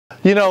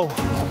You know,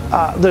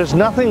 there's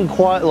nothing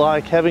quite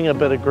like having a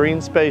bit of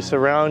green space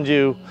around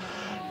you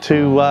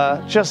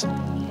to just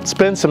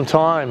spend some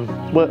time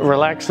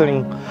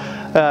relaxing,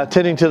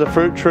 tending to the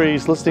fruit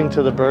trees, listening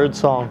to the bird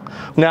song.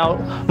 Now,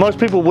 most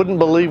people wouldn't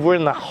believe we're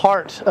in the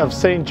heart of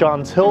St.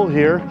 John's Hill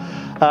here,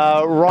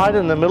 right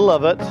in the middle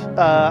of it,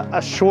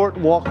 a short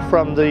walk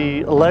from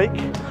the lake,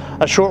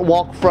 a short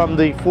walk from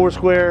the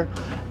Foursquare,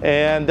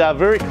 and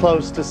very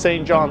close to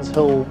St. John's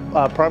Hill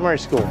Primary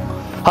School.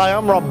 Hi,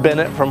 I'm Rob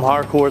Bennett from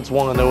Harcourt's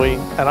Whanganui,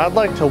 and I'd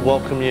like to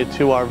welcome you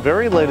to our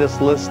very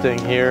latest listing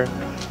here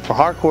for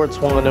Harcourt's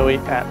Whanganui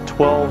at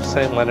 12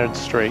 St. Leonard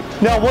Street.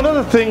 Now, one of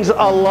the things a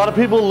lot of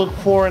people look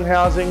for in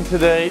housing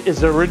today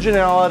is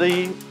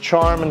originality,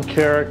 charm, and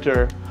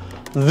character.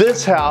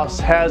 This house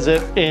has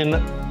it in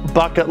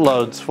bucket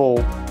loads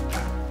full.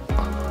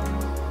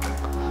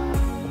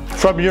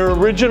 From your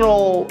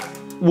original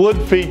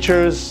wood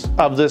features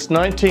of this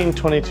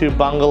 1922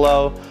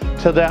 bungalow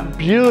to that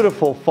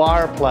beautiful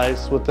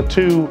fireplace with the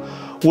two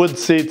wood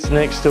seats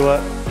next to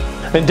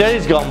it. In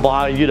days gone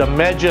by, you'd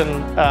imagine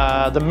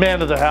the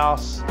man of the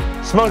house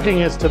smoking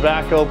his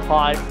tobacco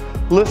pipe,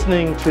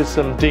 listening to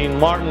some Dean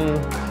Martin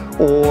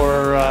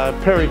or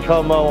Perry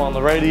Como on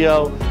the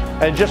radio,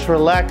 and just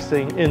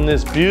relaxing in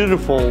this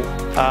beautiful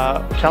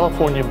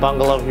California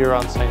bungalow here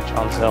on St.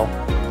 John's Hill.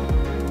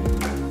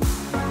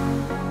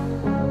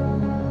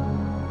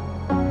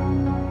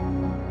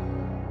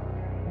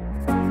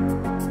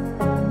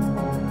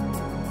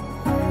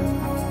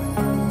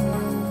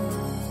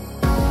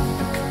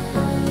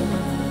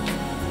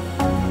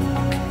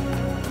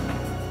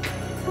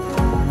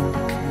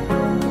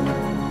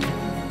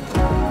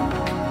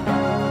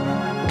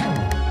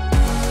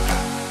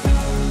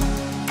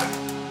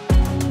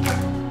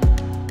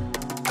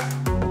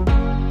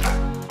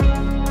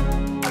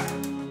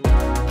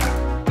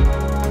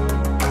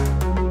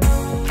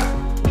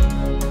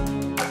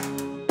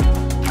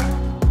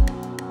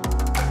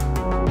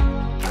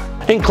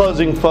 In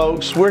closing,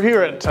 folks, we're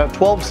here at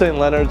 12 St.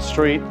 Leonard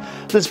Street,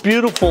 this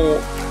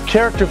beautiful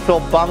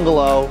character-filled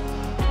bungalow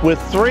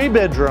with 3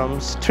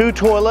 bedrooms, 2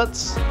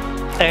 toilets,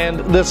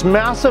 and this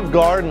massive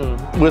garden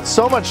with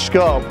so much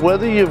scope.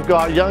 Whether you've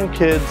got young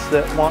kids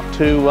that want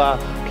to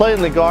play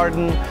in the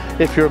garden,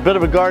 if you're a bit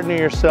of a gardener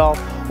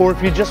yourself, or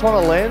if you just want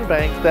to land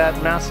bank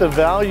that massive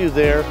value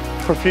there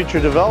for future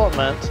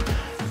development,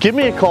 give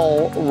me a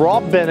call.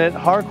 Rob Bennett,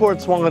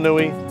 Harcourt's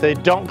Whanganui. They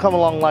don't come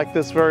along like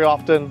this very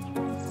often.